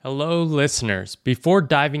Hello, listeners. Before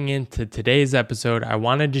diving into today's episode, I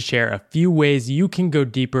wanted to share a few ways you can go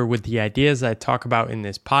deeper with the ideas I talk about in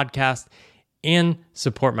this podcast and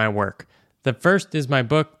support my work. The first is my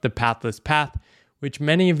book, The Pathless Path, which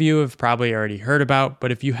many of you have probably already heard about,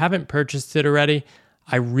 but if you haven't purchased it already,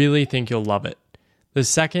 I really think you'll love it. The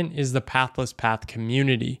second is the Pathless Path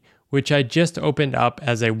community, which I just opened up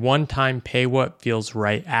as a one-time pay what feels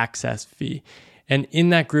right access fee. And in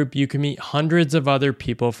that group, you can meet hundreds of other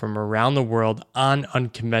people from around the world on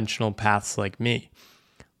unconventional paths like me.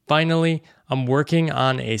 Finally, I'm working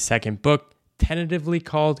on a second book, tentatively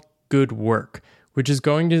called Good Work, which is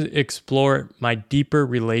going to explore my deeper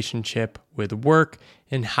relationship with work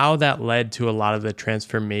and how that led to a lot of the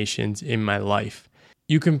transformations in my life.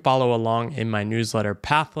 You can follow along in my newsletter,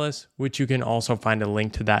 Pathless, which you can also find a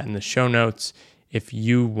link to that in the show notes if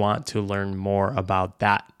you want to learn more about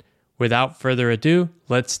that. Without further ado,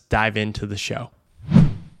 let's dive into the show.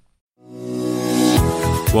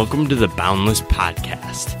 Welcome to the Boundless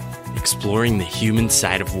Podcast, exploring the human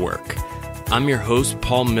side of work. I'm your host,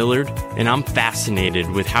 Paul Millard, and I'm fascinated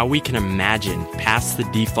with how we can imagine past the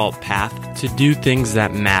default path to do things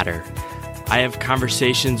that matter. I have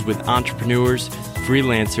conversations with entrepreneurs,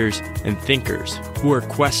 freelancers, and thinkers who are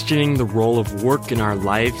questioning the role of work in our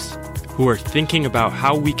lives, who are thinking about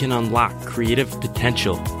how we can unlock creative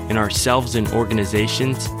potential in ourselves and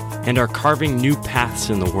organizations, and are carving new paths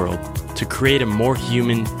in the world to create a more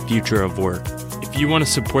human future of work. If you want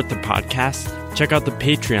to support the podcast, check out the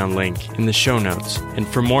Patreon link in the show notes. And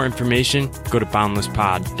for more information, go to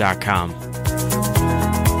boundlesspod.com.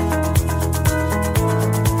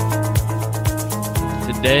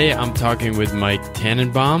 Today, I'm talking with Mike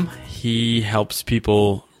Tannenbaum. He helps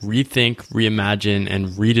people rethink, reimagine, and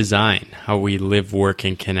redesign how we live, work,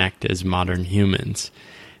 and connect as modern humans.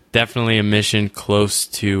 Definitely a mission close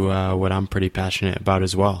to what I'm pretty passionate about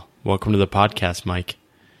as well. Welcome to the podcast, Mike.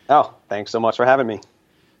 Oh, thanks so much for having me.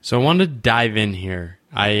 So I wanted to dive in here.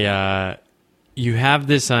 You have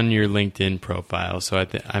this on your LinkedIn profile, so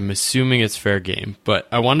I'm assuming it's fair game. But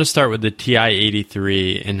I want to start with the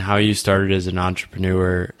TI-83 and how you started as an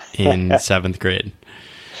entrepreneur in seventh grade.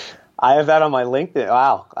 I have that on my LinkedIn.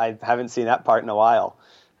 Wow, I haven't seen that part in a while.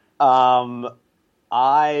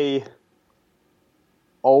 I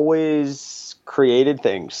always created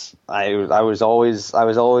things. I was always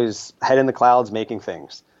head in the clouds making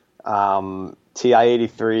things.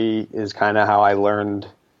 TI-83 is kind of how I learned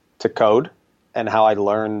to code and how I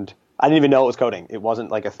learned. I didn't even know it was coding. It wasn't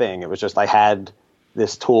like a thing. It was just I had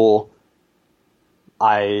this tool.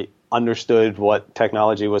 I understood what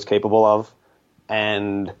technology was capable of,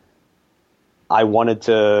 and I wanted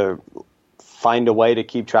to find a way to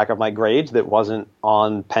keep track of my grades that wasn't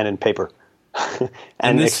on pen and paper.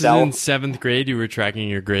 and this Excel, is in seventh grade, you were tracking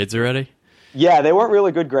your grades already? Yeah, they weren't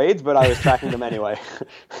really good grades, but I was tracking them anyway.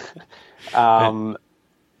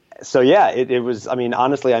 So yeah, it was, I mean,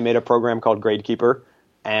 honestly, I made a program called Gradekeeper,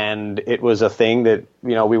 and it was a thing that,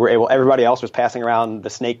 everybody else was passing around the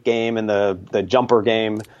snake game and the jumper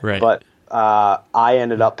game. Right. But I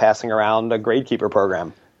ended up passing around a Gradekeeper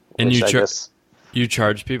program. And you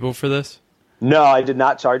charge people for this? No, I did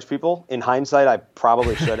not charge people. In hindsight, I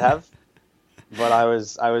probably should have, but I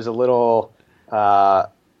was a little.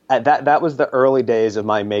 That was the early days of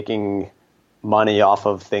my making money off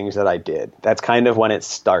of things that I did. That's kind of when it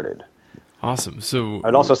started. Awesome. So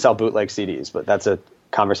I'd also sell bootleg CDs, but that's a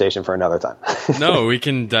conversation for another time. No, we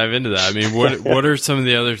can dive into that. I mean, what are some of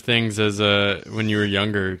the other things when you were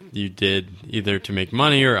younger you did either to make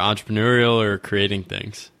money or entrepreneurial or creating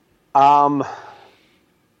things?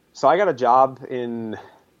 So I got a job in,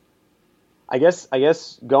 I guess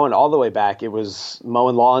going all the way back, it was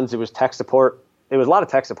mowing lawns. It was tech support. It was a lot of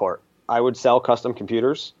tech support. I would sell custom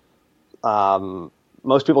computers.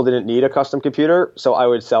 Most people didn't need a custom computer, so I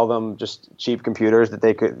would sell them just cheap computers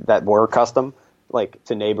that were custom, like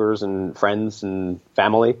to neighbors and friends and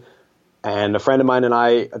family. And a friend of mine and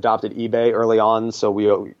I adopted eBay early on, so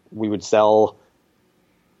we would sell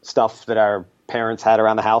stuff that our parents had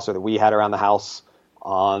around the house or that we had around the house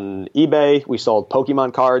on eBay. We sold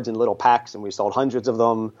Pokemon cards in little packs, and we sold hundreds of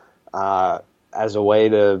them as a way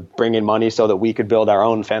to bring in money so that we could build our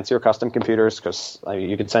own fancier custom computers, because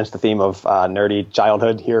you can sense the theme of nerdy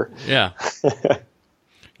childhood here. Yeah.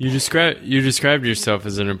 You described yourself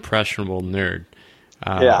as an impressionable nerd.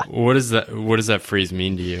 Yeah. What does that phrase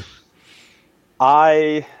mean to you?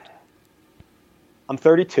 I'm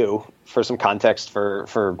 32, for some context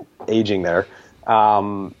for aging there.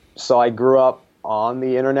 So I grew up on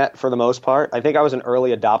the internet for the most part. I think I was an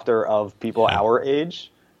early adopter of people our age,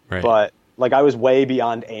 right. But like I was way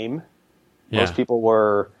beyond AIM. Yeah. Most people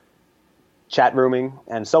were chat rooming,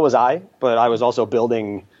 and so was I. But I was also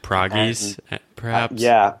building Proggies, perhaps.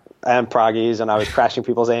 Yeah, and Proggies, and I was crashing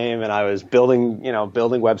people's aim, and I was building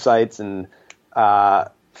websites, and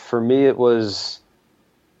for me it was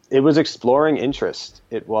exploring interest.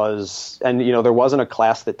 It was, and there wasn't a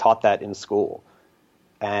class that taught that in school,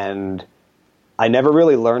 and I never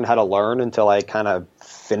really learned how to learn until I kind of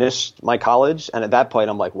finished my college. And at that point,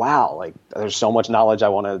 I'm like, wow, like there's so much knowledge I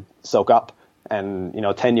want to soak up. And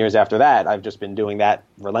 10 years after that, I've just been doing that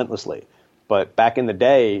relentlessly. But back in the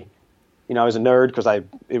day, I was a nerd because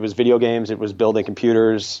it was video games, it was building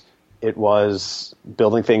computers, it was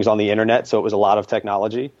building things on the internet. So it was a lot of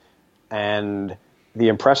technology. And the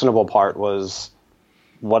impressionable part was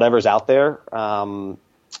whatever's out there.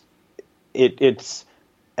 It's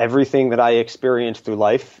everything that I experience through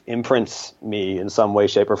life imprints me in some way,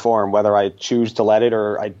 shape, or form, whether I choose to let it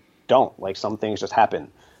or I don't. Like, some things just happen.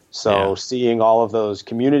 So seeing all of those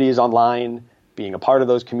communities online, being a part of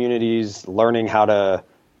those communities, learning how to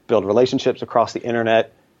build relationships across the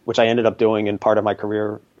internet, which I ended up doing in part of my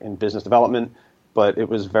career in business development. But it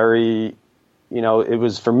was very,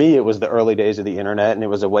 for me, it was the early days of the internet, and it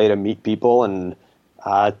was a way to meet people and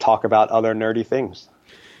talk about other nerdy things.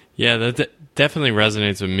 Yeah, that definitely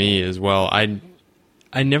resonates with me as well. I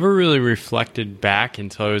never really reflected back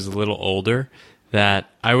until I was a little older that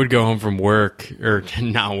I would go home from work, or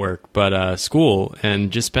not work, but school,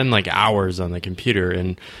 and just spend like hours on the computer.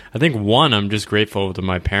 And I think, one, I'm just grateful to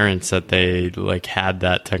my parents that they like had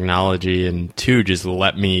that technology, and two, just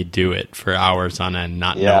let me do it for hours on end,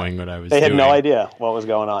 not knowing what I was doing. They had no idea what was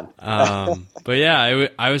going on. But yeah,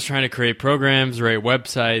 I was trying to create programs, write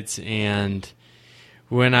websites, and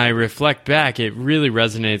when I reflect back, it really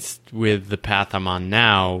resonates with the path I'm on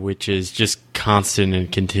now, which is just constant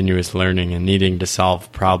and continuous learning and needing to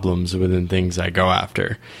solve problems within things I go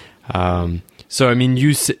after. So, I mean,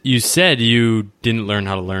 you said you didn't learn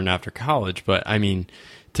how to learn after college, but I mean,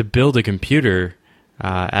 to build a computer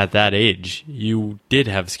at that age, you did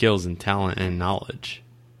have skills and talent and knowledge.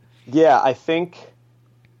 Yeah, I think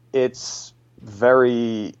it's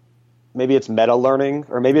maybe it's meta learning,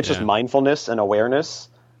 or maybe it's just mindfulness and awareness.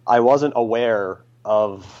 I wasn't aware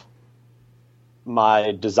of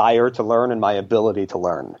my desire to learn and my ability to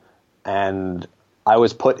learn. And I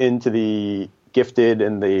was put into the gifted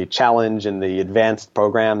and the challenge and the advanced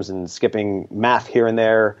programs and skipping math here and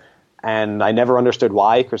there. And I never understood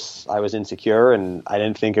why, because I was insecure and I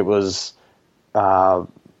didn't think it was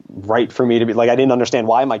right for me to be like, I didn't understand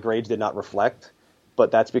why my grades did not reflect.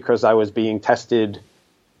 But that's because I was being tested.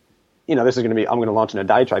 This is going to be, I'm going to launch in a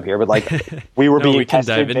diatribe here, but like we were being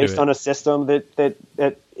tested based on a system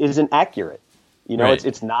that isn't accurate. Right.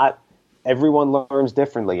 It's not, everyone learns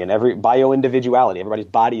differently, and every bio-individuality, everybody's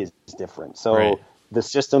body is different. So the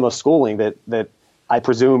system of schooling that I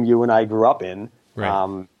presume you and I grew up in,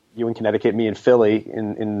 you in Connecticut, me in Philly,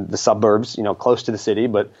 in the suburbs, close to the city,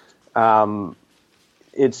 but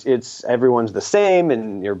it's everyone's the same,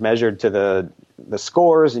 and you're measured to the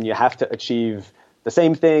scores, and you have to achieve the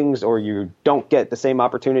same things or you don't get the same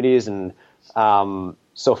opportunities. And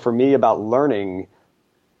so for me, about learning,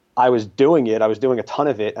 I was doing a ton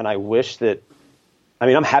of it, and I wish that,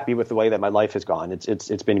 I'm happy with the way that my life has gone.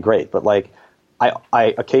 It's been great, but like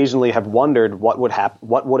I occasionally have wondered what would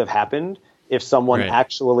have happened if someone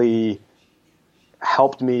actually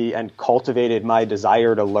helped me and cultivated my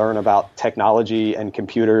desire to learn about technology and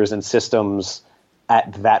computers and systems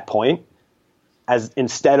at that point, as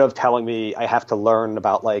instead of telling me I have to learn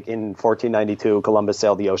about, like, in 1492 Columbus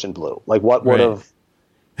sailed the ocean blue. Like, what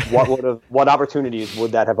opportunities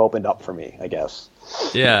would that have opened up for me, I guess?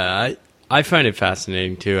 Yeah, I find it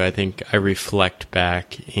fascinating too. I think I reflect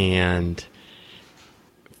back, and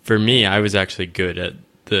for me, I was actually good at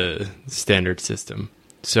the standard system.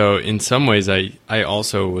 So in some ways, I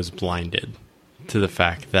also was blinded to the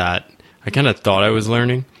fact that I kind of thought I was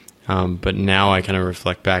learning, but now I kind of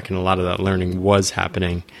reflect back, and a lot of that learning was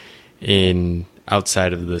happening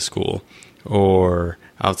outside of the school or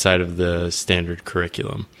outside of the standard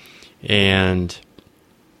curriculum. And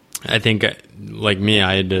I think, like me,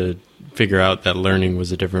 I had to figure out that learning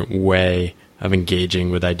was a different way of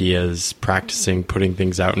engaging with ideas, practicing, putting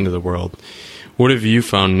things out into the world. What have you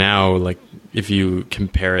found now, like, if you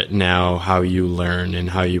compare it now, how you learn and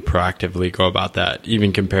how you proactively go about that,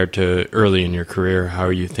 even compared to early in your career? How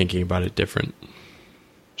are you thinking about it different?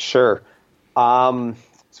 Sure.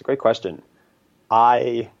 It's a great question.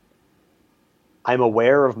 I'm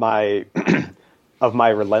aware of my of my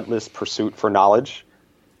relentless pursuit for knowledge.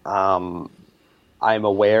 I'm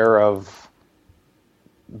aware of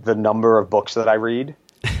the number of books that I read,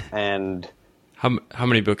 and how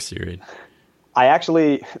many books do you read? I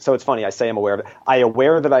actually, so it's funny, I say I'm aware of it. I'm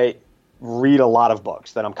aware that I read a lot of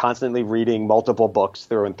books, that I'm constantly reading multiple books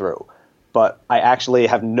through and through. But I actually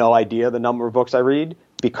have no idea the number of books I read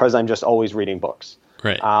because I'm just always reading books.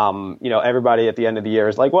 Right. Everybody at the end of the year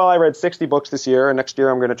is like, well, I read 60 books this year, and next year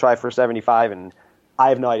I'm going to try for 75. And I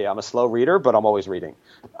have no idea. I'm a slow reader, but I'm always reading.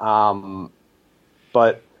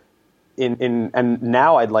 But and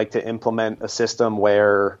now I'd like to implement a system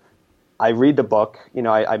where I read the book,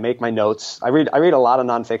 I make my notes. I read a lot of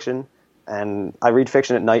nonfiction, and I read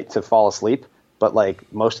fiction at night to fall asleep. But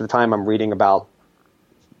like most of the time I'm reading about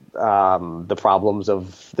the problems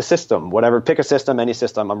of the system, whatever, pick a system, any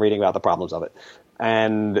system, I'm reading about the problems of it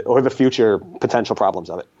or the future potential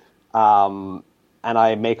problems of it. And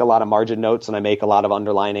I make a lot of margin notes and I make a lot of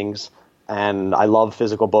underlinings, and I love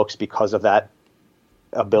physical books because of that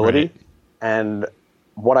ability. Right. And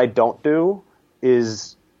what I don't do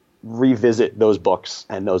is revisit those books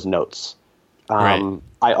and those notes. Right.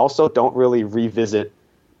 I also don't really revisit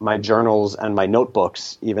my journals and my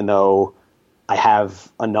notebooks, even though I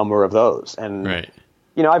have a number of those. And, Right.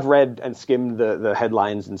 I've read and skimmed the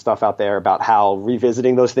headlines and stuff out there about how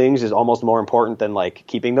revisiting those things is almost more important than like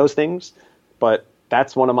keeping those things. But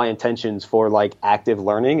that's one of my intentions for like active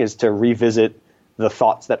learning, is to revisit the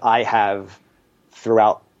thoughts that I have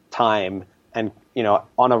throughout time. And,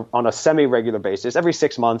 on a semi-regular basis, every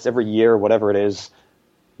 6 months, every year, whatever it is,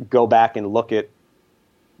 go back and look at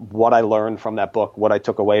what I learned from that book, what I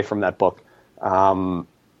took away from that book.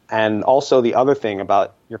 And also the other thing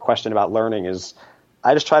about your question about learning is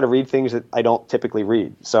I just try to read things that I don't typically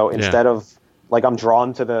read. So instead of like, I'm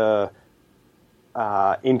drawn to the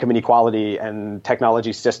income inequality and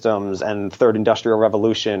technology systems and third industrial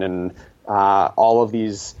revolution and all of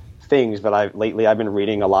these things. But lately I've been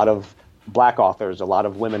reading a lot of Black authors, a lot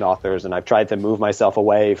of women authors, and I've tried to move myself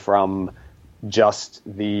away from just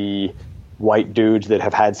the white dudes that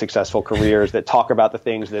have had successful careers that talk about the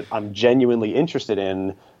things that I'm genuinely interested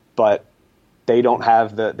in, but they don't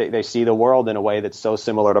have they see the world in a way that's so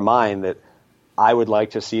similar to mine that I would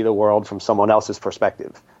like to see the world from someone else's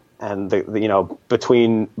perspective. And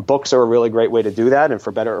between books are a really great way to do that, and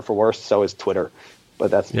for better or for worse, so is Twitter.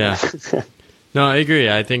 But that's No, I agree.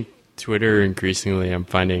 I think Twitter increasingly, I'm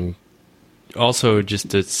finding also just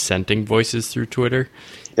dissenting voices through Twitter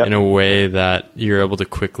in a way that you're able to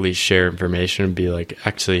quickly share information and be like,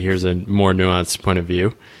 actually, here's a more nuanced point of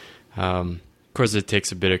view. Of course, it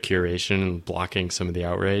takes a bit of curation and blocking some of the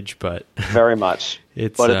outrage, but very much.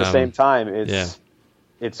 But at the same time,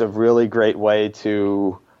 it's a really great way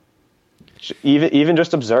to even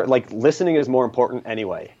just observe. Like, listening is more important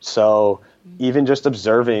anyway. So even just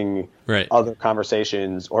observing other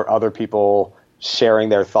conversations or other people sharing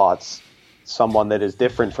their thoughts, someone that is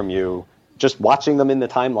different from you, just watching them in the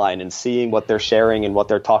timeline and seeing what they're sharing and what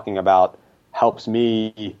they're talking about helps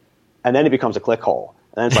me. And then it becomes a click hole.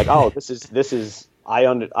 And it's like, oh, this is,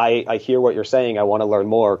 I hear what you're saying. I want to learn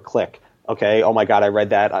more. Click. Okay. Oh my God, I read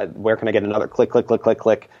that. Where can I get another? Click, click, click, click,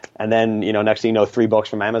 click. And then, next thing you know, 3 books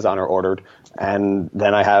from Amazon are ordered. And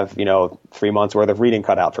then I have, 3 months worth of reading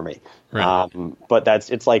cut out for me. Right. But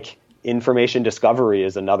it's like information discovery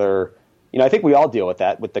is another, I think we all deal with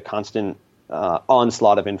that, with the constant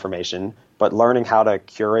onslaught of information, but learning how to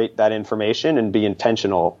curate that information and be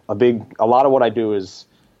intentional. A lot of what I do is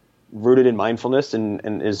rooted in mindfulness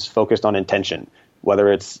and is focused on intention,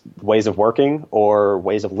 whether it's ways of working or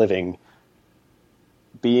ways of living.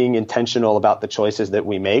 Being intentional about the choices that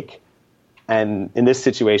we make. And in this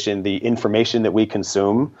situation, the information that we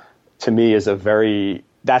consume, to me, is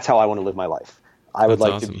that's how I want to live my life. I would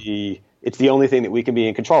like to be, it's the only thing that we can be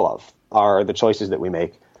in control of, are the choices that we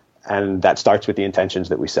make. And that starts with the intentions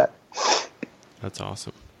that we set. That's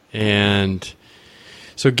awesome. And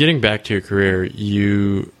so getting back to your career,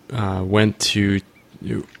 you went to,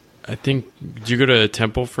 I think, did you go to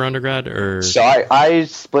Temple for undergrad? Or? So I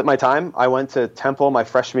split my time. I went to Temple my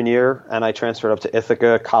freshman year, and I transferred up to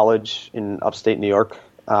Ithaca College in upstate New York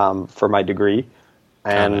for my degree,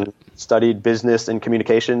 and studied business and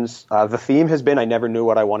communications. The theme has been I never knew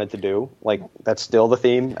what I wanted to do. Like, that's still the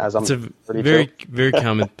theme as I'm 32. Very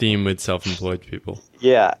common theme with self-employed people.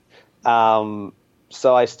 Yeah.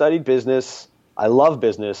 So I studied business. I love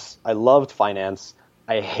business. I loved finance.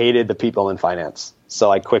 I hated the people in finance. So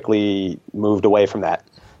I quickly moved away from that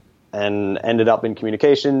and ended up in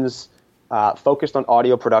communications, focused on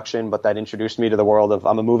audio production, but that introduced me to the world of,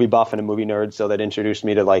 I'm a movie buff and a movie nerd, so that introduced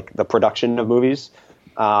me to like the production of movies.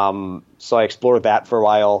 So I explored that for a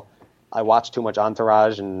while. I watched too much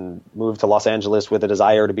Entourage and moved to Los Angeles with a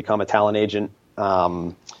desire to become a talent agent.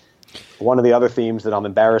 One of the other themes that I'm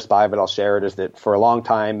embarrassed by, but I'll share it, is that for a long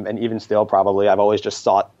time, and even still probably, I've always just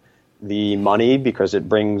sought the money because it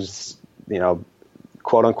brings,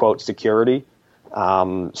 quote unquote security.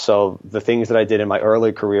 So the things that I did in my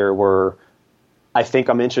early career were, I think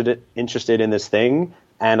I'm interested in this thing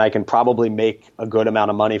and I can probably make a good amount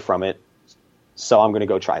of money from it. So I'm going to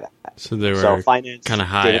go try that. So they were kind of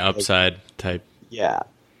high upside type. Yeah.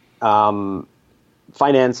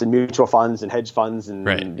 Finance and mutual funds and hedge funds and,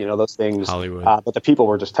 right. Those things. Hollywood. But the people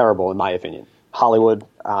were just terrible in my opinion. Hollywood.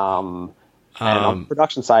 And on the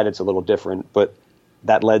production side, it's a little different, but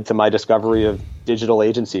that led to my discovery of digital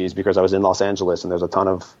agencies because I was in Los Angeles and there's a ton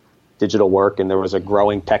of digital work and there was a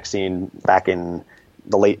growing tech scene back in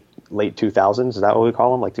the late 2000s. Is that what we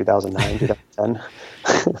call them? Like 2009,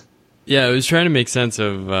 2010? Yeah, I was trying to make sense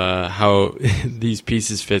of how these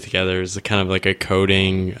pieces fit together. It's kind of like a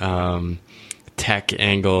coding tech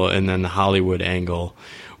angle and then the Hollywood angle.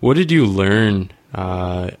 What did you learn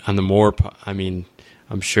on the more,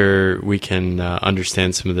 I'm sure we can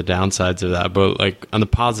understand some of the downsides of that, but like on the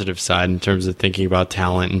positive side, in terms of thinking about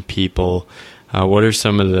talent and people, what are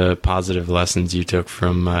some of the positive lessons you took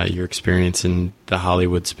from your experience in the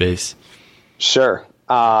Hollywood space? Sure.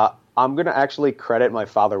 I'm going to actually credit my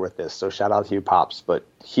father with this. So shout out to you, Pops. But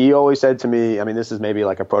he always said to me, this is maybe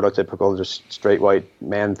like a prototypical, just straight white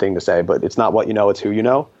man thing to say, but it's not what you know, it's who you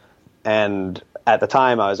know. And at the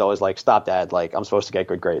time I was always like, stop, Dad, like I'm supposed to get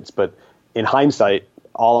good grades. But in hindsight,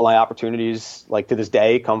 all of my opportunities, like to this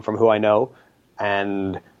day, come from who I know.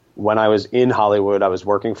 And when I was in Hollywood, I was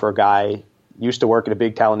working for a guy, used to work at a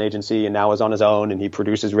big talent agency and now is on his own and he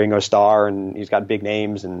produces Ringo Starr and he's got big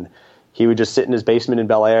names, and he would just sit in his basement in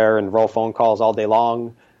Bel Air and roll phone calls all day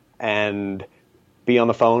long and be on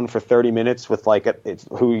the phone for 30 minutes with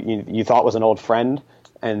who you thought was an old friend.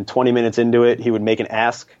 And 20 minutes into it, he would make an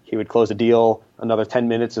ask. He would close a deal, another 10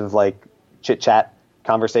 minutes of like chit chat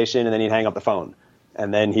conversation, and then he'd hang up the phone.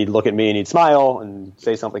 And then he'd look at me and he'd smile and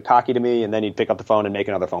say something cocky to me, and then he'd pick up the phone and make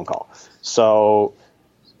another phone call. So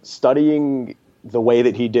studying the way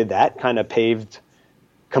that he did that kind of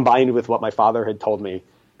combined with what my father had told me,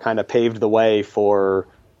 kind of paved the way for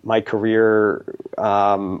my career,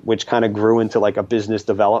 which kind of grew into like a business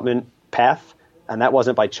development path. And that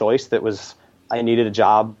wasn't by choice. I needed a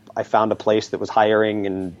job. I found a place that was hiring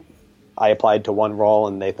and I applied to one role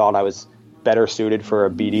and they thought I was better suited for a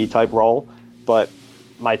BD type role. But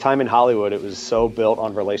my time in Hollywood, it was so built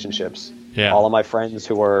on relationships. Yeah. All of my friends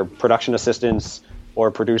who were production assistants or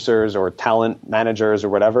producers or talent managers or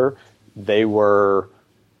whatever,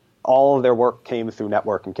 all of their work came through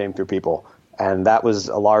network and came through people. And that was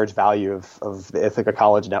a large value of the Ithaca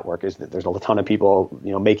College network, is that there's a ton of people,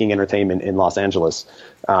 making entertainment in Los Angeles.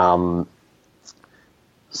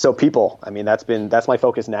 So people, that's my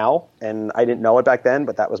focus now. And I didn't know it back then,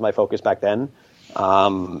 but that was my focus back then.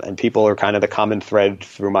 And people are kind of the common thread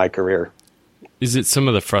through my career. Is it some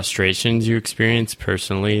of the frustrations you experience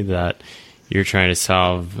personally that you're trying to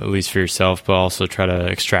solve, at least for yourself, but also try to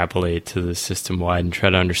extrapolate to the system wide and try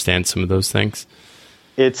to understand some of those things?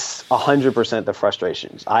 It's 100% the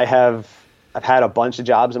frustrations. I've had a bunch of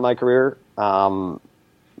jobs in my career.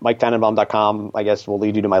 MikeTannenbaum.com, I guess, will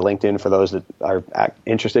lead you to my LinkedIn for those that are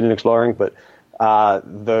interested in exploring. But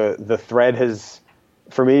the thread has,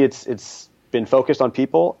 for me, it's been focused on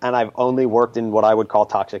people, and I've only worked in what I would call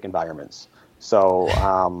toxic environments. So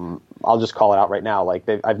I'll just call it out right now. Like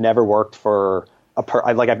I've never worked for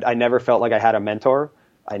I never felt like I had a mentor.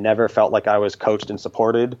 I never felt like I was coached and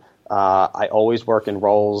supported. I always work in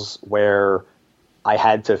roles where I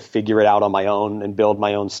had to figure it out on my own and build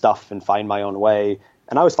my own stuff and find my own way.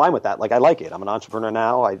 And I was fine with that. Like I like it. I'm an entrepreneur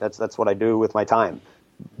now. That's what I do with my time.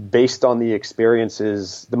 Based on the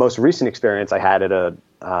experiences, the most recent experience I had at a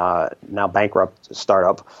now bankrupt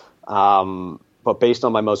startup. But based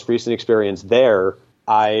on my most recent experience there,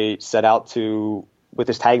 I set out with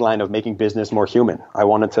this tagline of making business more human. I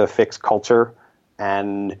wanted to fix culture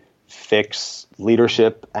and fix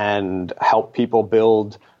leadership and help people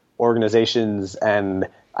build organizations. And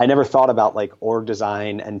I never thought about like org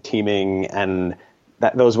design and teaming, and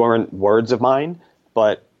those weren't words of mine,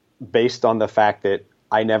 but based on the fact that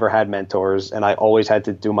I never had mentors and I always had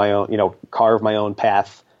to do my own, carve my own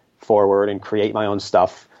path forward and create my own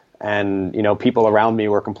stuff. And, people around me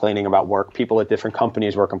were complaining about work. People at different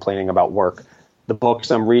companies were complaining about work. The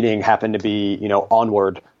books I'm reading happen to be,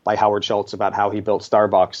 Onward by Howard Schultz about how he built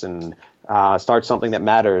Starbucks, and Start Something That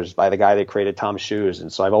Matters by the guy that created Tom's Shoes.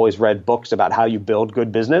 And so I've always read books about how you build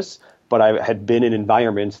good business, but I had been in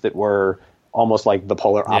environments that were almost like the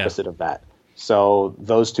polar opposite of that. So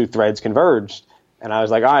those two threads converged. And I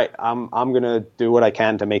was like, all right, I'm going to do what I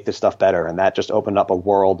can to make this stuff better. And that just opened up a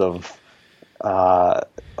world of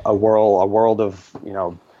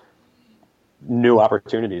new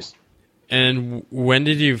opportunities. And when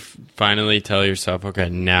did you finally tell yourself, okay,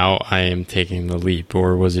 now I am taking the leap?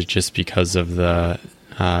 Or was it just because of the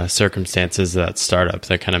circumstances of that startup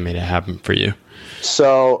that kind of made it happen for you?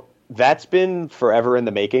 So that's been forever in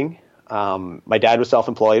the making. My dad was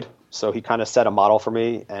self-employed, so he kind of set a model for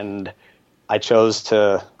me, and I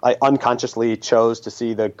unconsciously chose to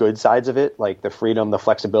see the good sides of it, like the freedom, the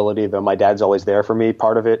flexibility, my dad's always there for me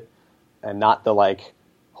part of it, and not the like,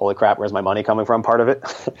 holy crap, where's my money coming from part of it.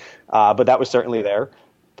 But that was certainly there.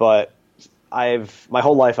 But my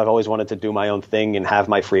whole life, I've always wanted to do my own thing and have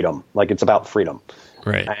my freedom. Like, it's about freedom.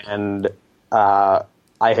 Right. And I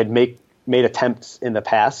had made attempts in the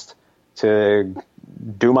past to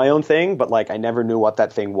do my own thing, but like I never knew what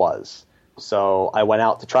that thing was. So I went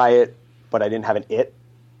out to try it, but I didn't have an it,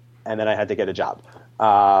 and then I had to get a job.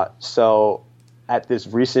 So at this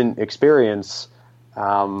recent experience,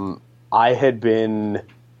 I had been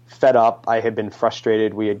fed up. I had been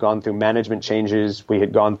frustrated. We had gone through management changes. We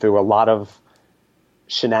had gone through a lot of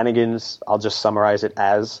shenanigans. I'll just summarize it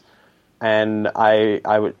as. And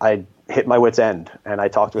I hit my wit's end, and I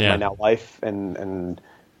talked with my now wife and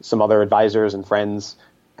some other advisors and friends,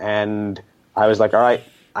 and I was like, all right,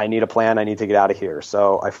 I need a plan. I need to get out of here.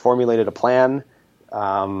 So I formulated a plan.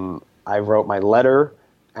 I wrote my letter,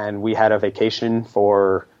 and we had a vacation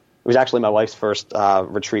it was actually my wife's first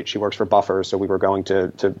retreat. She works for Buffer, so we were going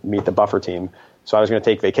to meet the Buffer team. So I was going to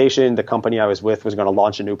take vacation. The company I was with was going to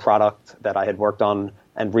launch a new product that I had worked on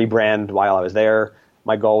and rebrand while I was there.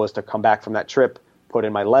 My goal was to come back from that trip, put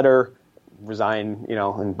in my letter, resign,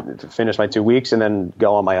 and finish my 2 weeks, and then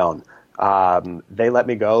go on my own. They let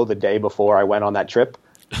me go the day before I went on that trip.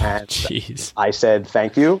 And I said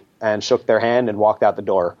thank you and shook their hand and walked out the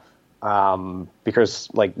door, because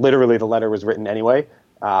like literally the letter was written anyway.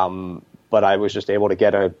 But I was just able to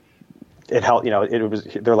get it helped,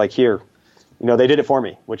 they're like, here, they did it for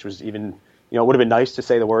me, which was even, it would have been nice to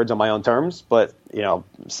say the words on my own terms, but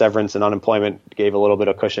severance and unemployment gave a little bit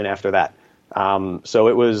of cushion after that. So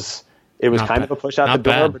it was kind of a push out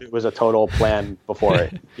the door, but it was a total plan before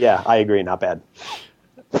it. Yeah, I agree. Not bad.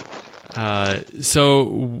 So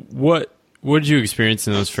what did you experience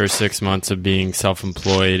in those first 6 months of being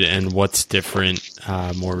self-employed, and what's different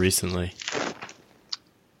more recently?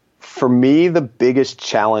 For me, the biggest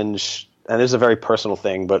challenge, and this is a very personal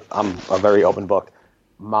thing, but I'm a very open book.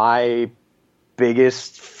 My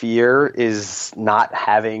biggest fear is not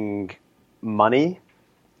having money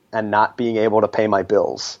and not being able to pay my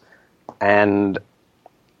bills. And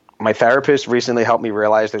my therapist recently helped me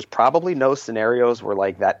realize there's probably no scenarios where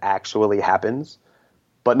like that actually happens,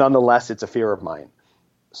 but nonetheless, it's a fear of mine.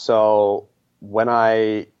 So when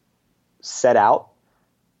I set out,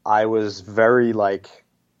 I was very like,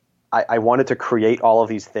 I wanted to create all of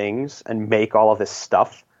these things and make all of this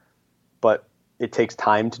stuff, but it takes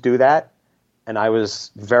time to do that. And I was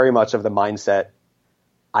very much of the mindset,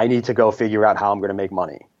 I need to go figure out how I'm going to make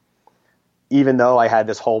money. Even though I had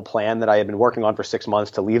this whole plan that I had been working on for 6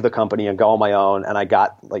 months to leave the company and go on my own, and I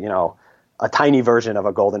got like, a tiny version of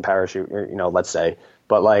a golden parachute, let's say,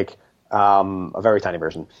 but like a very tiny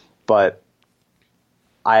version. But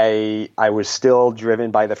I was still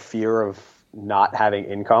driven by the fear of not having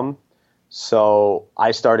income. So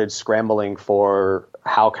I started scrambling for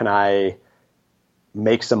how can I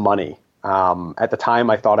make some money. At the time,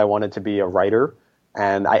 I thought I wanted to be a writer,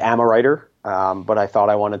 and I am a writer. But I thought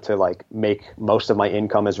I wanted to like make most of my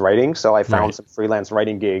income as writing. So I found some freelance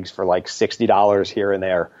writing gigs for like $60 here and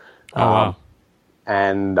there. Wow.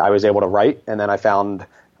 And I was able to write. And then I found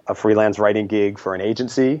a freelance writing gig for an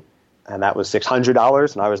agency, and that was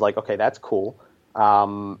 $600. And I was like, okay, that's cool.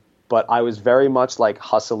 But I was very much like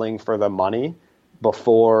hustling for the money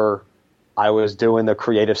before I was doing the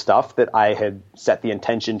creative stuff that I had set the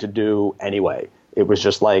intention to do anyway. It was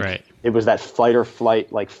just like, It was that fight or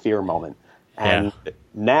flight, like fear moment. And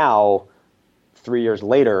now, 3 years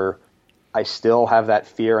later, I still have that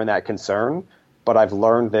fear and that concern, but I've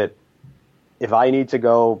learned that if I need to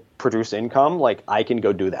go produce income, like I can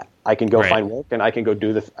go do that. I can go find work, and I can go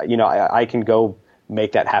do I can go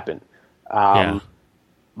make that happen.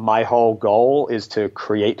 My whole goal is to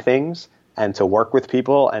create things and to work with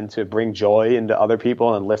people and to bring joy into other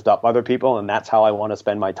people and lift up other people. And that's how I want to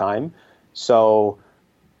spend my time. So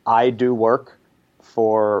I do work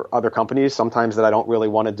for other companies, sometimes that I don't really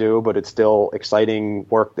want to do, but it's still exciting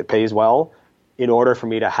work that pays well, in order for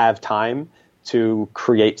me to have time to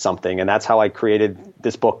create something. And that's how I created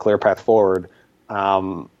this book, Clear Path Forward.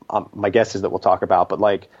 My guess is that we'll talk about, but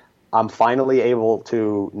like I'm finally able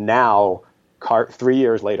to now, 3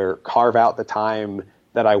 years later, carve out the time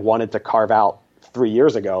that I wanted to carve out 3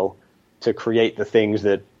 years ago to create the things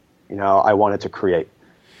that, I wanted to create.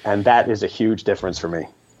 And that is a huge difference for me.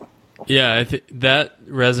 Yeah, I think that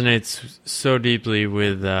resonates so deeply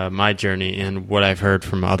with my journey and what I've heard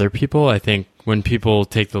from other people. I think when people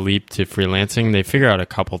take the leap to freelancing, they figure out a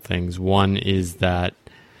couple things. One is that,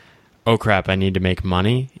 oh crap, I need to make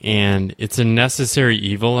money. And it's a necessary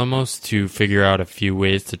evil almost to figure out a few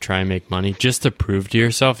ways to try and make money just to prove to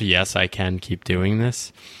yourself, yes, I can keep doing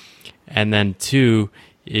this. And then two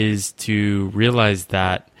is to realize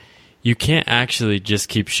that you can't actually just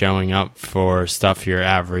keep showing up for stuff you're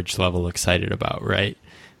average level excited about, right?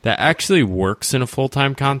 That actually works in a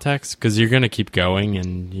full-time context because you're going to keep going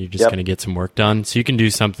and you're just going to get some work done. So you can do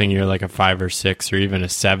something you're like a 5 or 6 or even a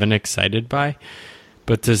 7 excited by.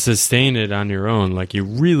 But to sustain it on your own, like you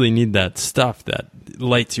really need that stuff that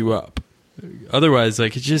lights you up. Otherwise,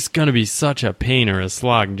 like it's just going to be such a pain or a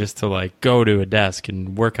slog just to like go to a desk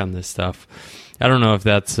and work on this stuff. I don't know if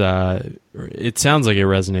that's, it sounds like it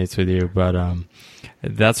resonates with you, but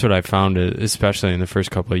that's what I found, especially in the first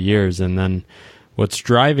couple of years. And then what's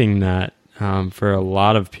driving that for a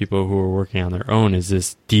lot of people who are working on their own is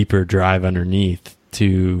this deeper drive underneath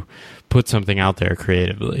to put something out there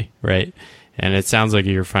creatively, right? And it sounds like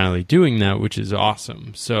you're finally doing that, which is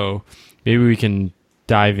awesome. So maybe we can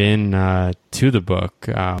dive in to the book.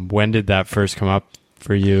 When did that first come up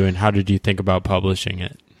for you, and how did you think about publishing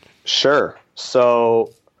it? Sure.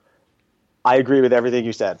 So I agree with everything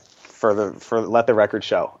you said. For let the record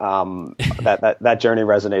show that journey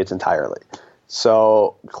resonates entirely.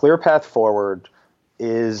 So Clear Path Forward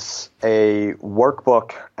is a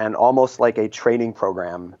workbook and almost like a training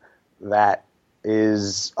program that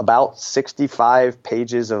is about 65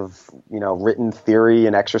 pages of written theory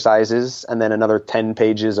and exercises, and then another 10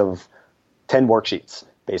 pages of 10 worksheets,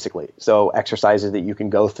 basically. So exercises that you can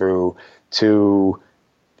go through to,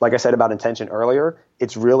 like I said about intention earlier,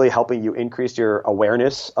 it's really helping you increase your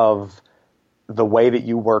awareness of the way that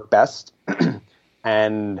you work best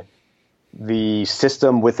and the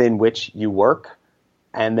system within which you work,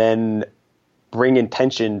 and then bring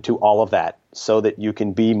intention to all of that so that you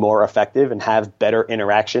can be more effective and have better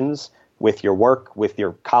interactions with your work, with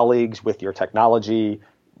your colleagues, with your technology,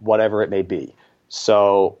 whatever it may be.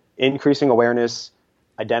 So increasing awareness,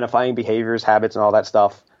 identifying behaviors, habits, and all that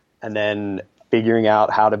stuff, and then figuring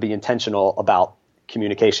out how to be intentional about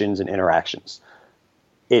communications and interactions.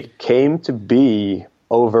 It came to be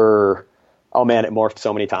over, it morphed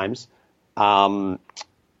so many times. I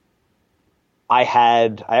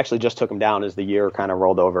actually just took them down as the year kind of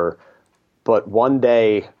rolled over. But one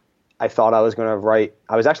day I thought I was going to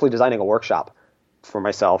I was actually designing a workshop for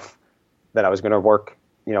myself that I was going to work,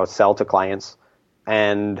 sell to clients.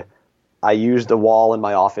 And I used a wall in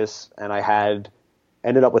my office, and I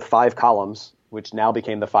ended up with 5 columns, which now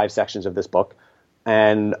became the 5 sections of this book.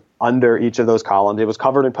 And under each of those columns, it was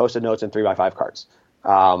covered in Post-it notes and 3x5 cards,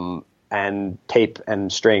 and tape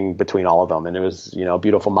and string between all of them. And it was, a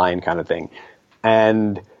beautiful mind kind of thing.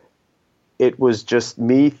 And it was just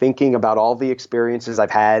me thinking about all the experiences I've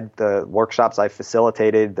had, the workshops I've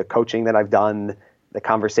facilitated, the coaching that I've done, the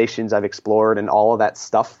conversations I've explored, and all of that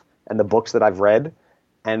stuff, and the books that I've read,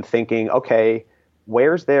 and thinking, okay,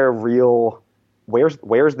 where's the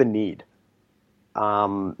need?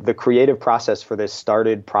 The creative process for this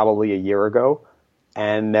started probably a year ago,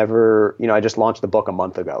 and never, I just launched the book a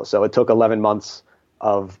month ago. So it took 11 months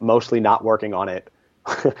of mostly not working on it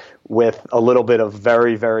with a little bit of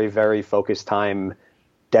very, very, very focused time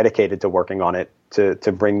dedicated to working on it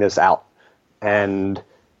to bring this out. And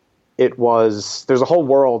there's a whole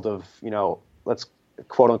world of, let's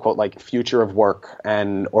quote unquote, like future of work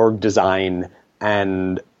and org design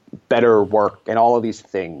and better work and all of these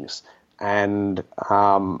things. And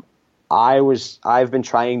I've been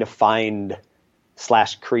trying to find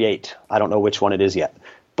 / create, I don't know which one it is yet,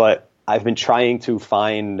 but I've been trying to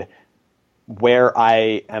find where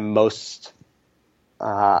I am most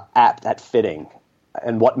apt at fitting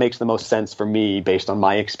and what makes the most sense for me based on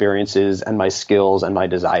my experiences and my skills and my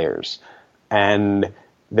desires. And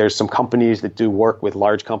there's some companies that do work with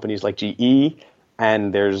large companies like GE,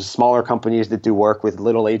 and there's smaller companies that do work with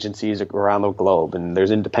little agencies around the globe, and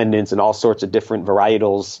there's independents and all sorts of different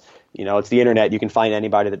varietals. It's the internet. You can find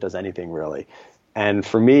anybody that does anything really. And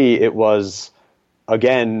for me, it was,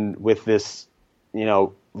 again, with this,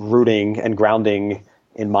 rooting and grounding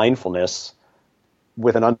in mindfulness,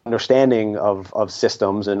 with an understanding of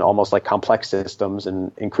systems and almost like complex systems,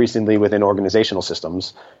 and increasingly within organizational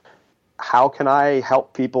systems. How can I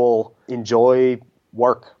help people enjoy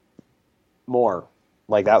work more?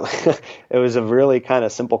 Like that, it was a really kind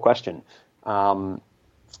of simple question. And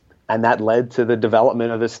that led to the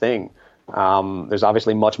development of this thing. There's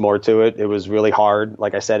obviously much more to it. It was really hard.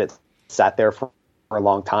 Like I said, it sat there for for a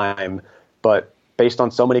long time, but based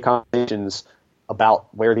on so many conversations about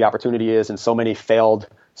where the opportunity is and so many failed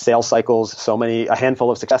sales cycles, a handful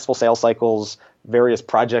of successful sales cycles, various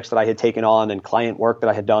projects that I had taken on and client work that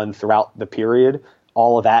I had done throughout the period,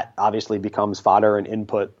 all of that obviously becomes fodder and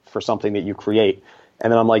input for something that you create.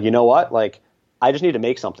 And then I'm like, you know what? Like, I just need to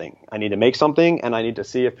make something. I need to make something, and I need to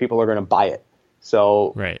see if people are going to buy it.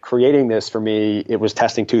 So creating this for me, it was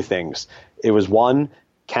testing two things. It was one,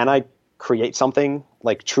 can I create something,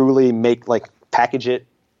 like truly make, like package it,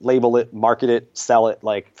 label it, market it, sell it,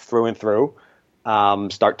 like through and through,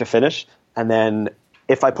 start to finish. And then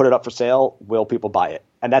if I put it up for sale, will people buy it?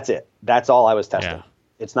 And that's it. That's all I was testing. Yeah.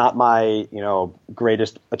 It's not my,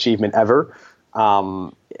 greatest achievement ever.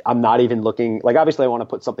 I'm not even looking, like, obviously I want to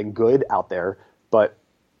put something good out there, but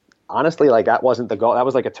honestly, like, that wasn't the goal. That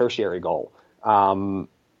was like a tertiary goal. And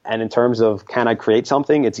in terms of, can I create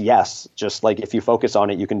something? It's yes. Just like, if you focus on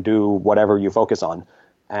it, you can do whatever you focus on.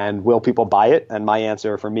 And will people buy it? And my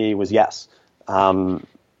answer for me was yes.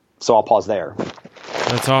 So I'll pause there.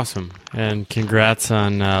 That's awesome. And congrats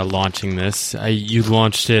on launching this. You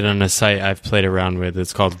launched it on a site I've played around with.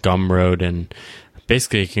 It's called Gumroad. And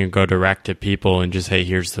basically you can go direct to people and just, hey,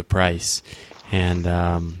 here's the price, and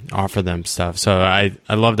offer them stuff. So I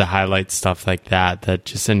love to highlight stuff like that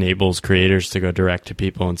just enables creators to go direct to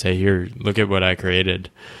people and say, here, look at what I created.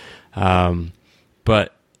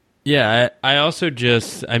 But yeah, I also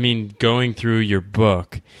going through your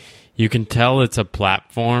book, you can tell it's a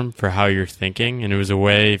platform for how you're thinking, and it was a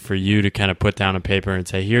way for you to kind of put down a paper and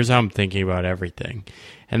say, here's how I'm thinking about everything.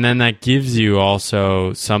 And then that gives you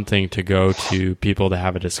also something to go to people to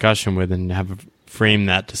have a discussion with and frame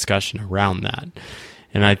that discussion around that.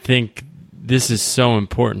 And I think this is so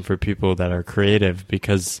important for people that are creative,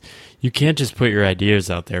 because you can't just put your ideas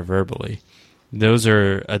out there verbally. Those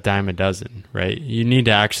are a dime a dozen, right? You need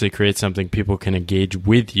to actually create something people can engage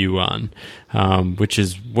with you on, which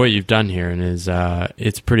is what you've done here, and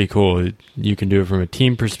it's pretty cool. You can do it from a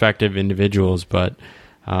team perspective, individuals, but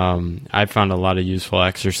I found a lot of useful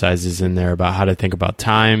exercises in there about how to think about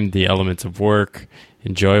time, the elements of work,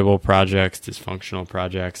 enjoyable projects, dysfunctional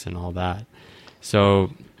projects, and all that. So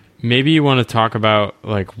maybe you want to talk about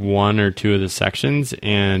like one or two of the sections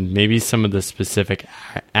and maybe some of the specific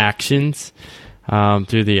actions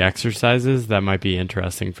through the exercises that might be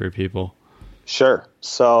interesting for people. Sure.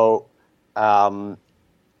 So the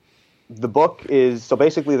book is, so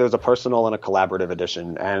basically there's a personal and a collaborative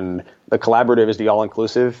edition, and the collaborative is the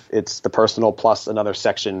all-inclusive. It's the personal plus another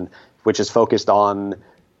section which is focused on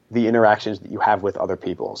the interactions that you have with other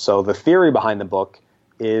people. So the theory behind the book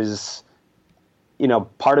is,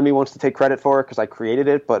 part of me wants to take credit for it because I created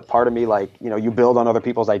it, but part of me, you build on other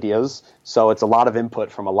people's ideas. So it's a lot of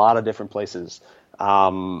input from a lot of different places.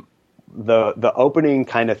 The opening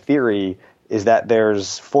kind of theory is that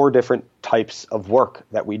there's 4 different types of work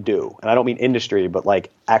that we do. And I don't mean industry, but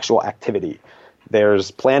like actual activity.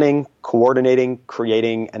 There's planning, coordinating,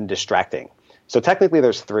 creating, and distracting. So technically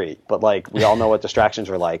there's 3, but like we all know what distractions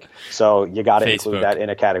are like. So you got to include that in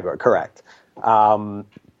a category. Correct.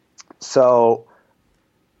 So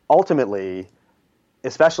ultimately,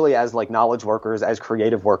 especially as like knowledge workers, as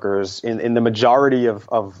creative workers, in the majority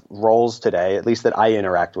of roles today, at least that I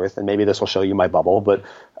interact with, and maybe this will show you my bubble, but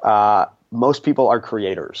most people are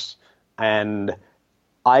creators. And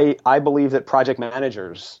I believe that project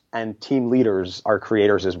managers and team leaders are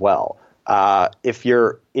creators as well. If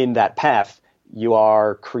you're in that path, you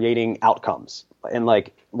are creating outcomes. And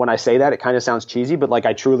like, when I say that, it kind of sounds cheesy, but like,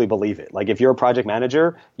 I truly believe it. Like, if you're a project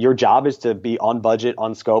manager, your job is to be on budget,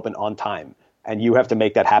 on scope, and on time. And you have to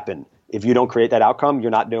make that happen. If you don't create that outcome,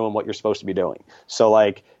 you're not doing what you're supposed to be doing. So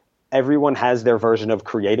like, everyone has their version of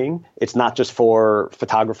creating. It's not just for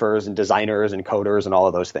photographers and designers and coders and all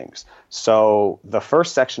of those things. So the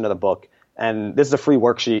first section of the book, and this is a free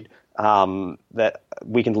worksheet that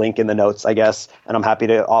we can link in the notes, I guess, and I'm happy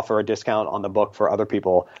to offer a discount on the book for other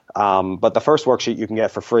people. But the first worksheet you can get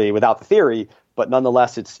for free without the theory, but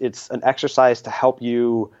nonetheless, it's an exercise to help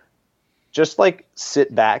you just like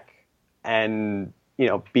sit back and,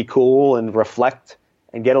 be cool and reflect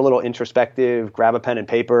and get a little introspective, grab a pen and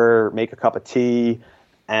paper, make a cup of tea,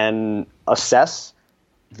 and assess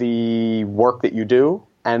the work that you do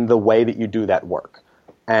and the way that you do that work.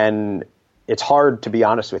 And it's hard to be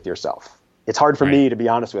honest with yourself. It's hard for me to be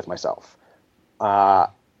honest with myself.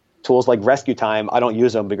 Tools like Rescue Time, I don't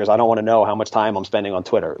use them because I don't want to know how much time I'm spending on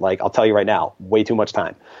Twitter. Like, I'll tell you right now, way too much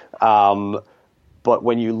time. But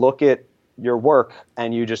when you look at your work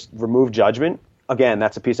and you just remove judgment, again,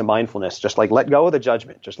 that's a piece of mindfulness. Just like let go of the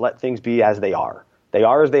judgment. Just let things be as they are. They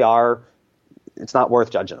are as they are. It's not worth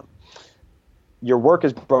judging them. Your work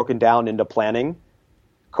is broken down into planning,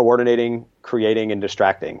 coordinating, creating, and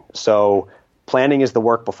distracting. So planning is the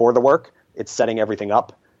work before the work. It's setting everything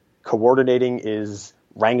up. Coordinating is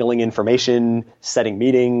wrangling information, setting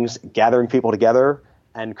meetings, gathering people together,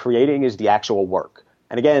 and creating is the actual work.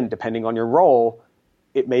 And again, depending on your role,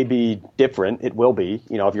 it may be different. It will be.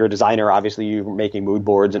 If you're a designer, obviously you're making mood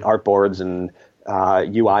boards and art boards and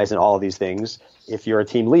UIs and all of these things. If you're a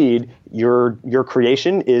team lead, your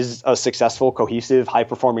creation is a successful, cohesive,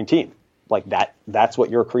 high-performing team. Like that's what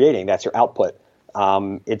you're creating. That's your output.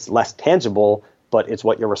 It's less tangible, but it's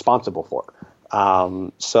what you're responsible for.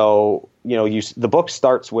 So the book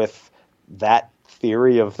starts with that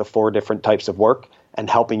theory of the 4 different types of work and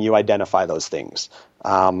helping you identify those things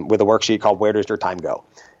with a worksheet called Where Does Your Time Go?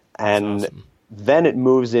 And awesome. Then it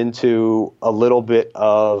moves into a little bit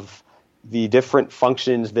of the different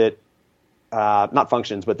functions that not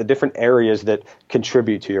functions, but the different areas that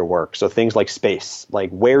contribute to your work. So things like space, like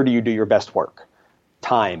where do you do your best work?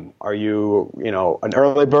 Time. Are you, an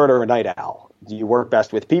early bird or a night owl? Do you work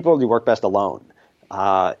best with people? Do you work best alone?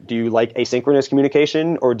 Do you like asynchronous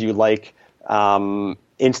communication, or do you like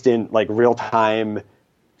instant, like real-time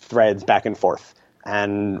threads back and forth?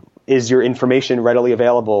 And is your information readily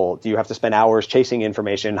available? Do you have to spend hours chasing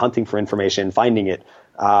information, hunting for information, finding it,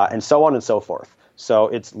 and so on and so forth? So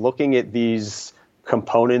it's looking at these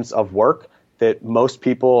components of work that most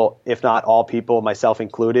people, if not all people, myself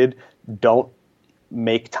included, don't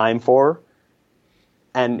make time for.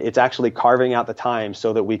 And it's actually carving out the time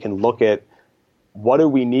so that we can look at what do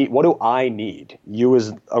we need? What do I need? You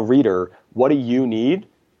as a reader, what do you need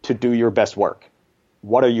to do your best work?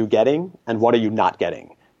 What are you getting and what are you not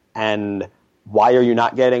getting? And why are you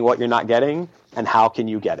not getting what you're not getting? And how can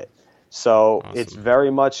you get it? So awesome. It's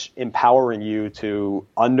very much empowering you to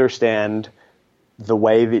understand the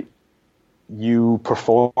way that you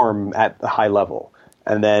perform at the high level.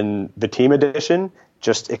 And then the team edition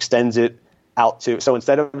just extends it out to, so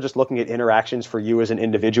instead of just looking at interactions for you as an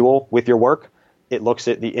individual with your work, it looks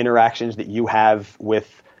at the interactions that you have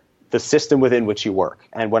with the system within which you work.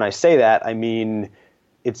 And when I say that, I mean,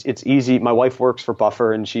 it's easy. My wife works for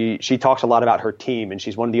Buffer, and she talks a lot about her team, and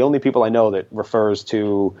she's one of the only people I know that refers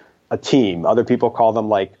to a team. Other people call them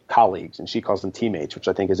like colleagues, and she calls them teammates, which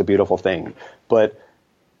I think is a beautiful thing. But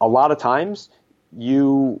a lot of times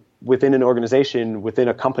you, within an organization, within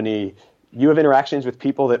a company, you have interactions with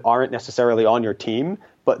people that aren't necessarily on your team,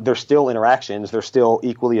 but they're still interactions. They're still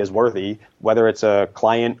equally as worthy, whether it's a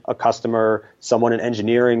client, a customer, someone in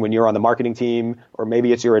engineering when you're on the marketing team, or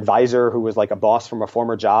maybe it's your advisor who was like a boss from a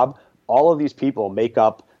former job. All of these people make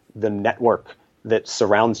up the network that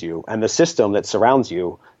surrounds you and the system that surrounds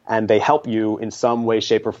you, and they help you in some way,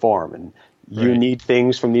 shape, or form. And you Right. need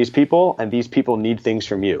things from these people, and these people need things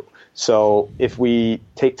from you. So if we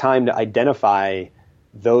take time to identify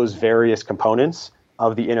those various components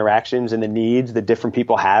of the interactions and the needs that different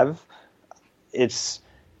people have, it's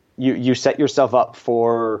you set yourself up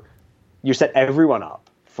for, you set everyone up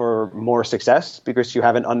for more success because you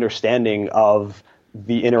have an understanding of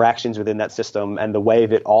the interactions within that system and the way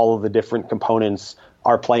that all of the different components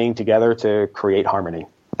are playing together to create harmony.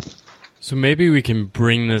 So maybe we can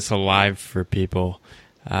bring this alive for people.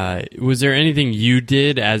 Was there anything you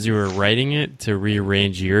did as you were writing it to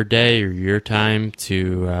rearrange your day or your time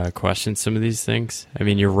to question some of these things? I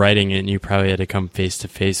mean, you're writing it and you probably had to come face to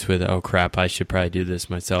face with, oh crap, I should probably do this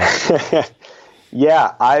myself.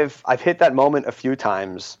 Yeah, I've hit that moment a few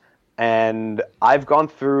times, and I've gone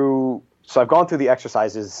through the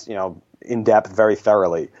exercises, in depth, very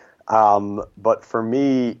thoroughly. But for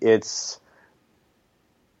me,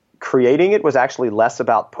 creating it was actually less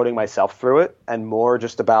about putting myself through it and more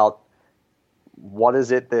just about what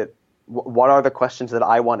are the questions that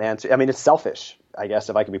I want answered. I mean, it's selfish, I guess,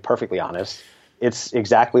 if I can be perfectly honest. It's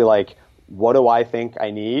exactly like, what do I think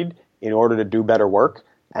I need in order to do better work?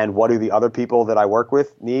 And what do the other people that I work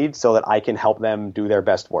with need so that I can help them do their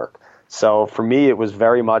best work? So for me, it was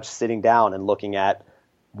very much sitting down and looking at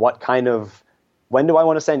when do I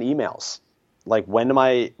want to send emails? Like, when am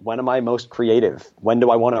I most creative? When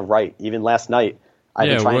do I want to write? Even last night, I've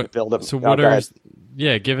been trying to build up. So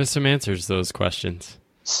give us some answers to those questions.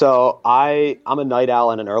 So I'm a night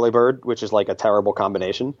owl and an early bird, which is like a terrible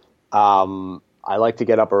combination. I like to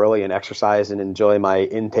get up early and exercise and enjoy my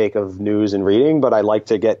intake of news and reading, but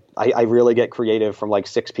I really get creative from like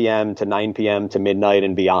 6 p.m. to 9 p.m. to midnight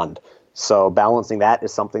and beyond. So balancing that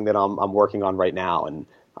is something that I'm working on right now. And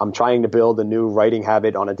I'm trying to build a new writing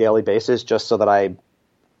habit on a daily basis just so that I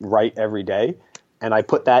write every day. And I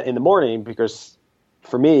put that in the morning because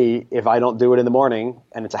for me, if I don't do it in the morning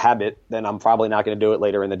and it's a habit, then I'm probably not going to do it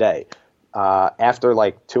later in the day. after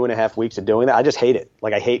like 2.5 weeks of doing that, I just hate it.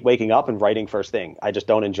 Like I hate waking up and writing first thing. I just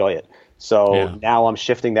don't enjoy it. So now I'm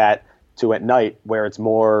shifting that to at night where it's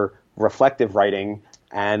more reflective writing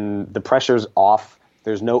and the pressure's off.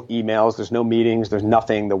 There's no emails, there's no meetings, there's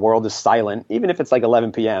nothing. The world is silent, even if it's like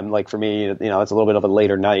 11 p.m. Like for me, it's a little bit of a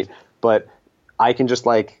later night, but I can just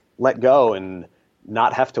like let go and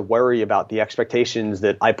not have to worry about the expectations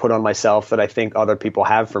that I put on myself that I think other people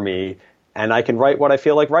have for me. And I can write what I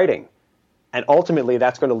feel like writing. And ultimately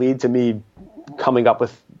that's going to lead to me coming up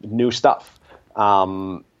with new stuff.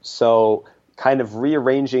 So kind of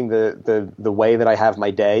rearranging the way that I have my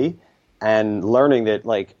day and learning that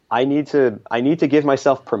like I need to give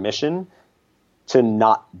myself permission to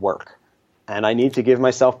not work. And I need to give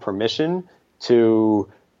myself permission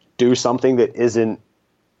to do something that isn't,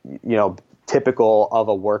 typical of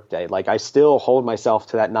a work day. Like I still hold myself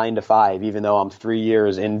to that 9 to 5, even though I'm 3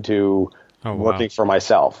 years into working for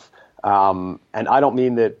myself. And I don't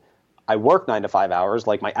mean that I work 9 to 5 hours,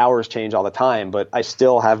 like my hours change all the time, but I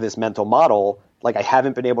still have this mental model. Like I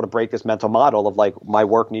haven't been able to break this mental model of like my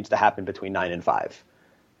work needs to happen between 9 and 5.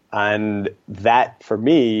 And that for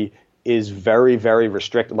me is very, very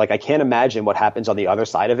restricted. Like I can't imagine what happens on the other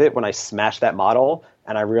side of it when I smash that model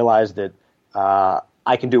and I realize that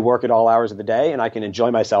I can do work at all hours of the day and I can enjoy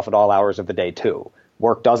myself at all hours of the day too.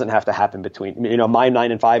 Work doesn't have to happen between, my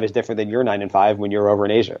 9 and 5 is different than your 9 and 5 when you're over in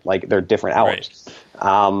Asia. Like they're different hours.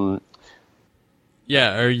 Right.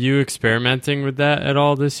 Are you experimenting with that at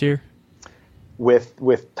all this year?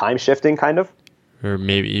 With time shifting kind of? Or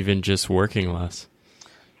maybe even just working less?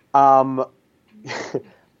 I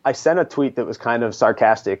sent a tweet that was kind of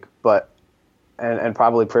sarcastic, but and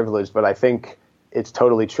probably privileged, but I think it's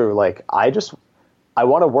totally true. Like I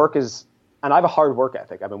want to work and I have a hard work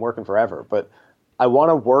ethic. I've been working forever, but I want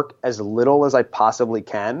to work as little as I possibly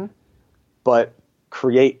can, but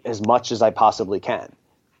create as much as I possibly can.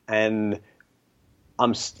 And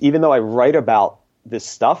even though I write about this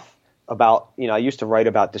stuff, I used to write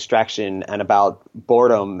about distraction and about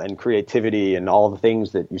boredom and creativity and all the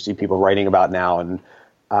things that you see people writing about now. And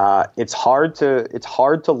it's hard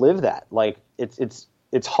to live that. Like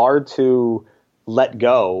it's hard to let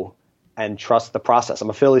go and trust the process. I'm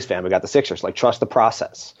a Phillies fan. We got the Sixers. Like trust the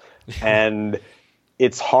process. And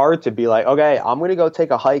it's hard to be like, okay, I'm going to go take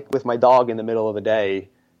a hike with my dog in the middle of the day,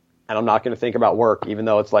 and I'm not going to think about work, even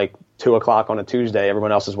though it's like 2:00 on a Tuesday.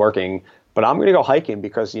 Everyone else is working. But I'm going to go hiking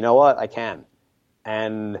because you know what? I can.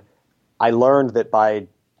 And I learned that by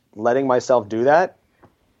letting myself do that,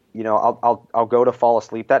 I'll go to fall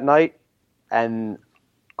asleep that night and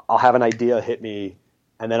I'll have an idea hit me,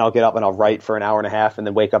 and then I'll get up and I'll write for an hour and a half and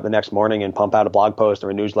then wake up the next morning and pump out a blog post or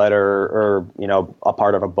a newsletter or a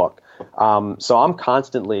part of a book. So I'm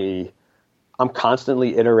constantly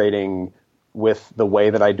iterating with the way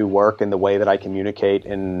that I do work and the way that I communicate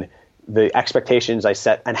and the expectations I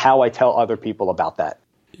set and how I tell other people about that.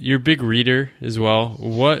 You're a big reader as well.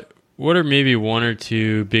 What are maybe one or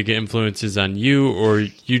two big influences on you, or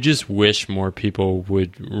you just wish more people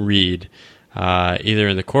would read, either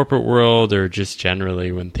in the corporate world or just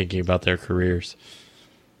generally when thinking about their careers?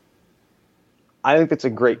 I think that's a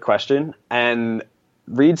great question. And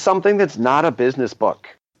read something that's not a business book.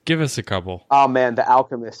 Give us a couple. Oh man, The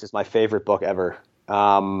Alchemist is my favorite book ever.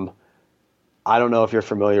 I don't know if you're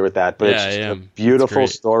familiar with that, but it's just a beautiful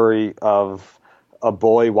story of a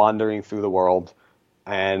boy wandering through the world.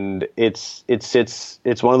 And it's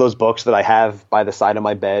one of those books that I have by the side of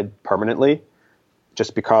my bed permanently,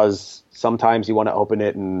 just because sometimes you want to open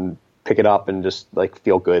it and pick it up and just like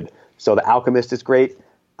feel good. So The Alchemist is great.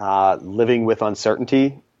 Living with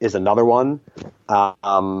Uncertainty is another one.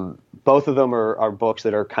 Both of them are books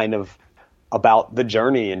that are kind of about the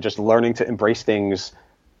journey and just learning to embrace things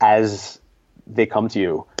as they come to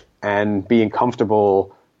you and being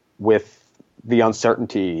comfortable with the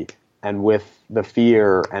uncertainty and with the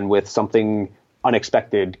fear and with something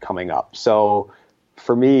unexpected coming up. So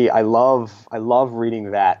for me, I love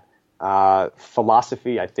reading that.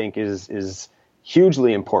 Philosophy, I think, is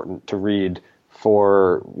hugely important to read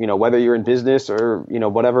for, whether you're in business or,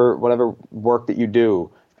 whatever work that you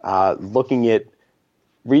do,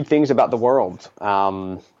 read things about the world.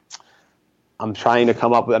 I'm trying to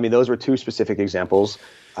come up with, those were two specific examples.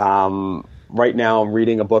 Right now I'm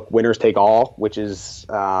reading a book, Winners Take All, which is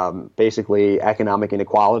basically economic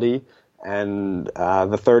inequality. And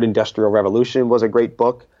The Third Industrial Revolution was a great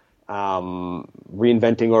book.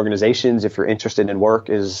 Reinventing Organizations, if you're interested in work,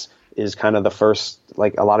 is kind of the first,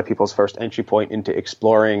 like a lot of people's first entry point into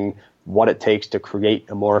exploring what it takes to create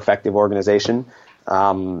a more effective organization.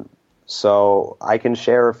 So I can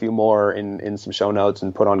share a few more in some show notes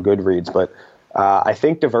and put on Goodreads, but I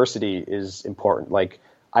think diversity is important. Like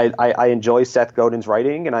I enjoy Seth Godin's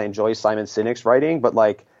writing and I enjoy Simon Sinek's writing, but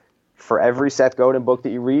like for every Seth Godin book that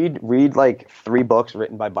you read like 3 books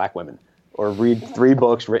written by Black women, or read 3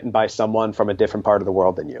 books written by someone from a different part of the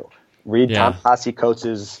world than you. Read Ta-Nehisi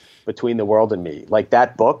Coates's Between the World and Me. Like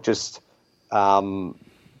that book just,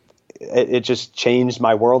 it just changed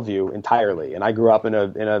my worldview entirely. And I grew up in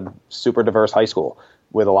a super diverse high school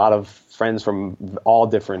with a lot of friends from all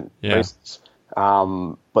different races.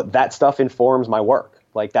 But that stuff informs my work.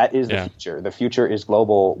 Like that is the future. The future is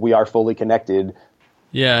global. We are fully connected.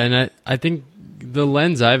 Yeah, and I think the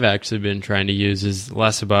lens I've actually been trying to use is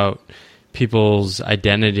less about people's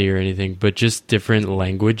identity or anything, but just different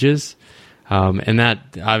languages. And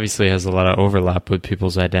that obviously has a lot of overlap with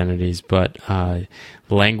people's identities, but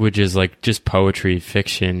languages like just poetry,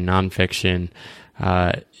 fiction, nonfiction.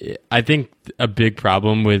 I think a big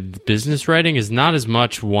problem with business writing is not as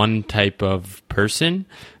much one type of person,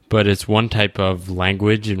 but it's one type of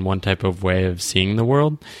language and one type of way of seeing the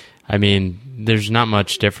world. I mean, there's not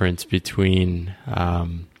much difference between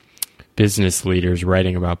business leaders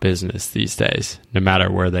writing about business these days, no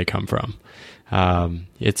matter where they come from.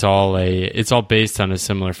 It's all based on a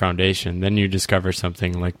similar foundation. Then you discover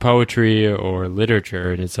something like poetry or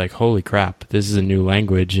literature, and it's like, holy crap, this is a new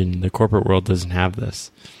language, and the corporate world doesn't have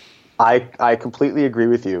this. I completely agree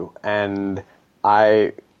with you, and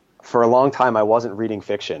for a long time, I wasn't reading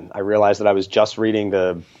fiction. I realized that I was just reading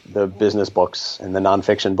the business books and the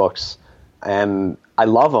nonfiction books, and I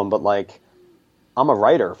love them. But like, I'm a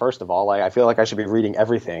writer, first of all. Like, I feel like I should be reading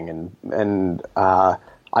everything, and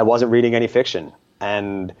I wasn't reading any fiction,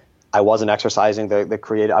 and I wasn't exercising the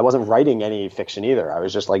creative. I wasn't writing any fiction either. I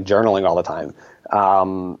was just like journaling all the time.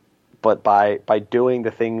 But by doing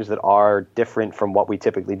the things that are different from what we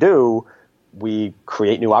typically do, we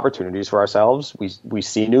create new opportunities for ourselves. We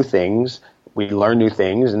see new things, we learn new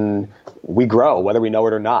things, and we grow, whether we know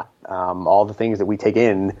it or not. All the things that we take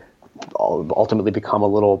in ultimately become a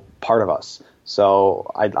little part of us.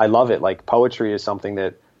 So I love it. Like poetry is something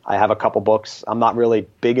that I have a couple books. I'm not really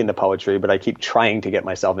big into poetry, but I keep trying to get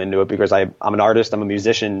myself into it because I'm an artist. I'm a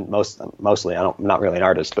musician mostly. I'm not really an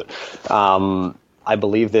artist, but I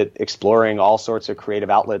believe that exploring all sorts of creative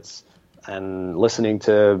outlets and listening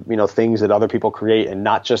to, things that other people create, and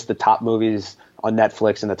not just the top movies on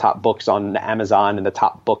Netflix and the top books on Amazon and the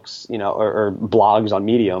top books, or blogs on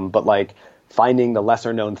Medium, but like finding the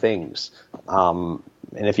lesser known things.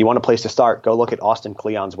 And if you want a place to start, go look at Austin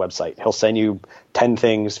Kleon's website. He'll send you 10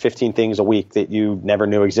 things, 15 things a week that you never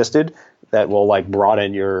knew existed that will like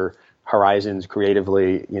broaden your horizons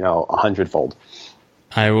creatively, 100-fold.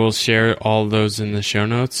 I will share all those in the show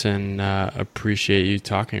notes, and appreciate you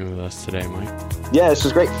talking with us today, Mike. Yeah, this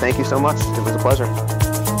was great. Thank you so much. It was a pleasure.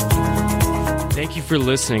 Thank you for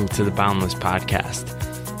listening to the Boundless Podcast.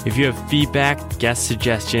 If you have feedback, guest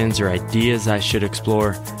suggestions, or ideas I should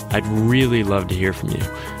explore, I'd really love to hear from you.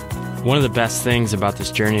 One of the best things about this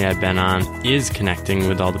journey I've been on is connecting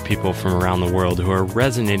with all the people from around the world who are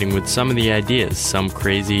resonating with some of the ideas, some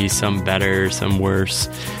crazy, some better, some worse,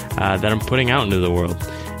 that I'm putting out into the world.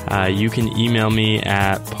 You can email me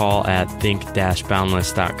at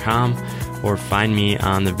paul@think-boundless.com or find me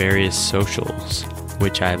on the various socials,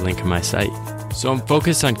 which I link in my site. So I'm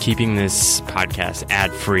focused on keeping this podcast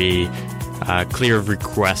ad-free, clear of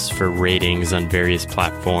requests for ratings on various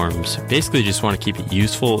platforms. Basically just want to keep it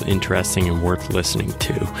useful, interesting, and worth listening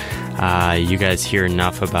to. You guys hear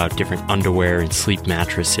enough about different underwear and sleep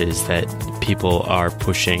mattresses that people are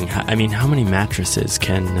pushing. I mean, how many mattresses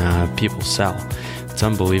can people sell? It's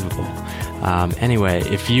unbelievable. Anyway,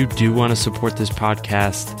 if you do want to support this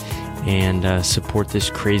podcast and support this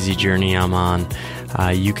crazy journey I'm on,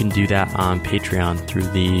 you can do that on Patreon through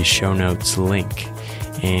the show notes link.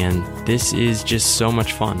 And this is just so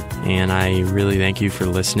much fun, and I really thank you for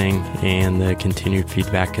listening and the continued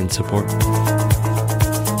feedback and support.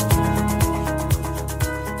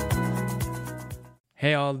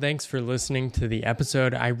 Hey all, thanks for listening to the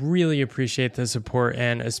episode. I really appreciate the support,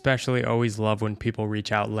 and especially always love when people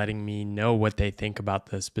reach out letting me know what they think about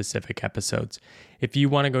the specific episodes. If you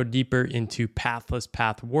want to go deeper into Pathless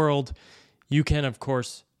Path world, you can, of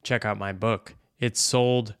course, check out my book. It's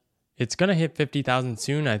sold. It's going to hit 50,000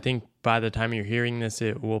 soon. I think by the time you're hearing this,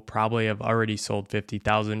 it will probably have already sold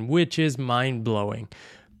 50,000, which is mind-blowing.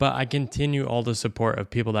 But I continue all the support of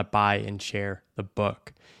people that buy and share the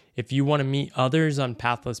book. If you want to meet others on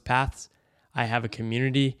Pathless Paths, I have a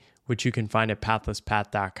community, which you can find at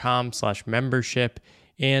pathlesspath.com/membership.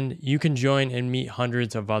 And you can join and meet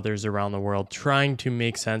hundreds of others around the world trying to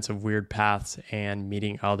make sense of weird paths and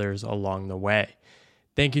meeting others along the way.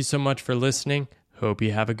 Thank you so much for listening. Hope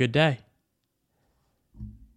you have a good day.